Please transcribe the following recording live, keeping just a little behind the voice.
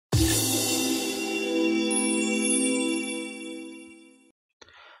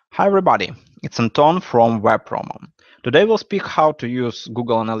Hi everybody, it's Anton from webpromo. Today we'll speak how to use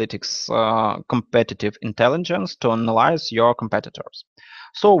Google Analytics competitive intelligence to analyze your competitors.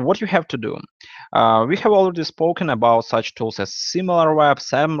 So what you have to do? We have already spoken about such tools as SimilarWeb,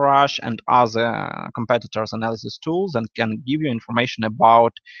 SEMrush, and other competitors analysis tools and can give you information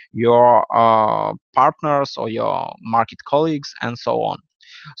about your partners or your market colleagues and so on.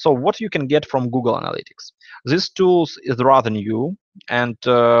 So what you can get from Google Analytics? This tool is rather new, and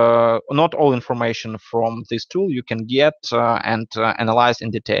not all information from this tool you can get and analyze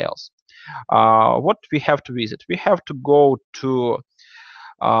in details. What we have to visit? We have to go to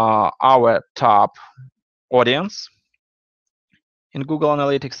our top audience in Google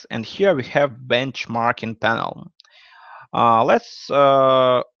Analytics, and here we have benchmarking panel. Let's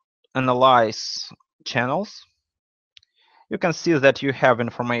analyze channels. You can see that you have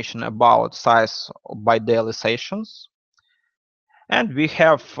information about size by daily sessions. And we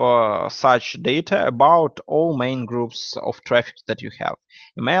have such data about all main groups of traffic that you have: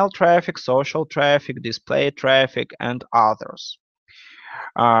 email traffic, social traffic, display traffic, and others.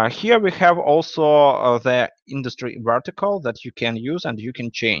 Here we have also the industry vertical that you can use and you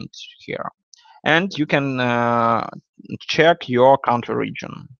can change here. And you can check your country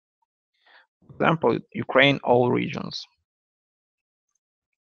region. For example, Ukraine, all regions.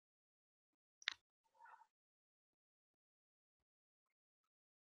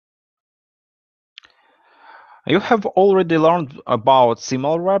 You have already learned about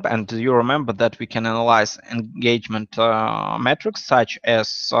SimilarWeb, and you remember that we can analyze engagement metrics such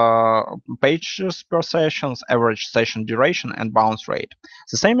as pages per sessions, average session duration, and bounce rate.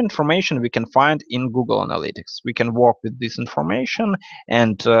 The same information we can find in Google Analytics. We can work with this information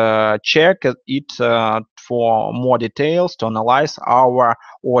and check it for more details to analyze our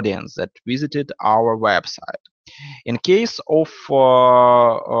audience that visited our website. In case of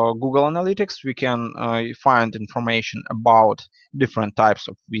Google Analytics, we can find information about different types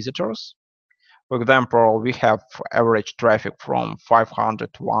of visitors. For example, we have average traffic from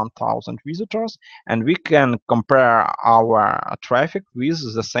 500 to 1,000 visitors, and we can compare our traffic with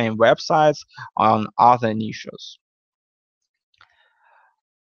the same websites on other niches.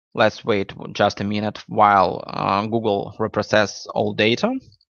 Let's wait just a minute while Google reprocesses all data.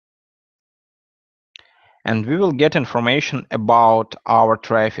 And we will get information about our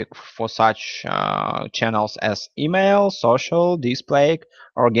traffic for such channels as email, social, display,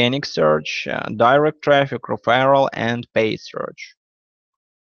 organic search, direct traffic, referral, and paid search.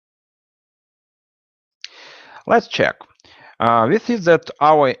 Let's check. We see that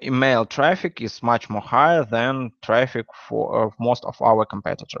our email traffic is much more higher than traffic for most of our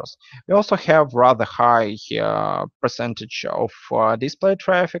competitors. We also have rather high percentage of display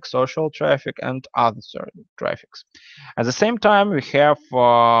traffic, social traffic, and other traffics. At the same time, we have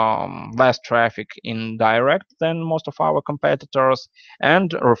less traffic in direct than most of our competitors,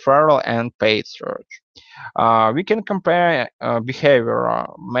 and referral and paid search. We can compare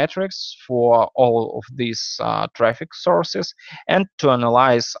behavioral metrics for all of these traffic sources and to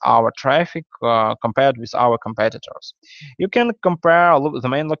analyze our traffic compared with our competitors. You can compare the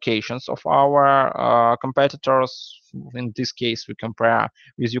main locations of our competitors. In this case, we compare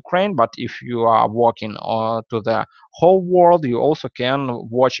with Ukraine, but if you are working to the whole world, you also can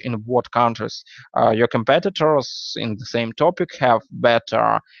watch in what countries your competitors in the same topic have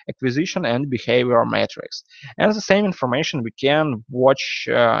better acquisition and behavior metrics. And the same information we can watch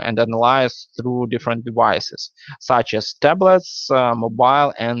and analyze through different devices, such as tablets,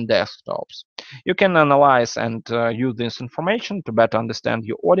 mobile, and desktops. You can analyze and use this information to better understand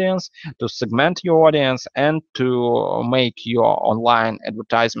your audience, to segment your audience, and to make your online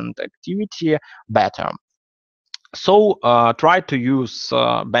advertisement activity better. So try to use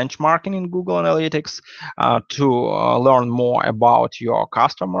benchmarking in Google Analytics to learn more about your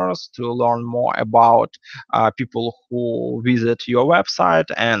customers, to learn more about people who visit your website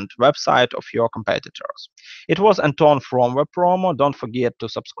and website of your competitors. It was Anton from webpromo. Don't forget to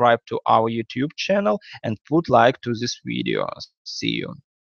subscribe to our YouTube channel and put like to this video. See you.